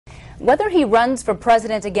Whether he runs for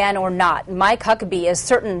president again or not, Mike Huckabee is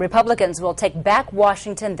certain Republicans will take back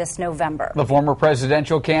Washington this November. The former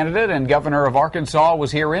presidential candidate and governor of Arkansas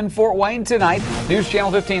was here in Fort Wayne tonight. News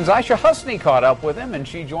Channel 15's Aisha Husney caught up with him, and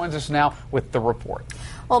she joins us now with the report.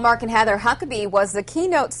 Well, Mark and Heather, Huckabee was the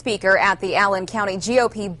keynote speaker at the Allen County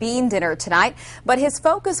GOP Bean Dinner tonight, but his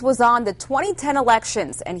focus was on the 2010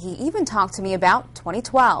 elections, and he even talked to me about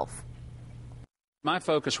 2012. My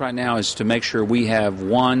focus right now is to make sure we have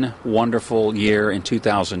one wonderful year in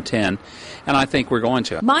 2010, and I think we're going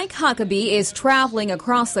to. Mike Huckabee is traveling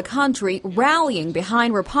across the country, rallying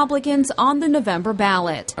behind Republicans on the November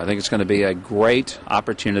ballot. I think it's going to be a great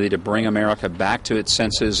opportunity to bring America back to its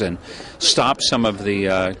senses and stop some of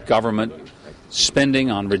the government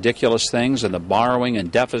spending on ridiculous things and the borrowing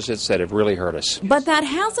and deficits that have really hurt us. But that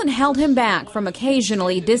hasn't held him back from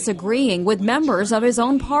occasionally disagreeing with members of his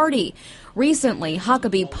own party. Recently,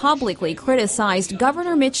 Huckabee publicly criticized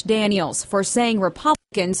Governor Mitch Daniels for saying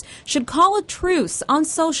Republicans should call a truce on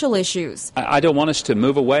social issues. I don't want us to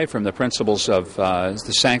move away from the principles of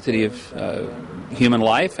the sanctity of human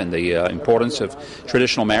life and the importance of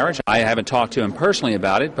traditional marriage. I haven't talked to him personally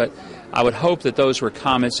about it, but I would hope that those were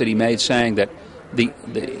comments that he made saying that the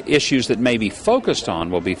issues that may be focused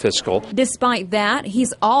on will be fiscal. Despite that,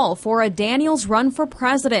 he's all for a Daniels run for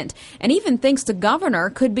president and even thinks the governor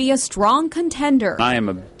could be a strong contender. I am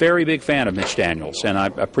a very big fan of Mitch Daniels, and I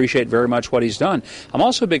appreciate very much what he's done. I'm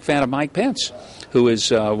also a big fan of Mike Pence, who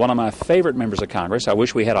is one of my favorite members of Congress. I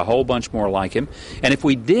wish we had a whole bunch more like him. And if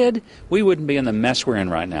we did, we wouldn't be in the mess we're in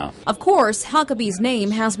right now. Of course, Huckabee's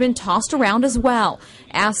name has been tossed around as well.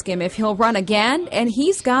 Ask him if he'll run again, and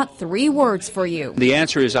he's got 3 words for you. The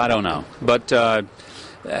answer is I don't know, but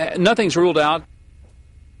nothing's ruled out.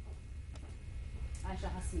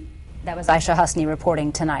 That was Aisha Husney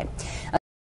reporting tonight.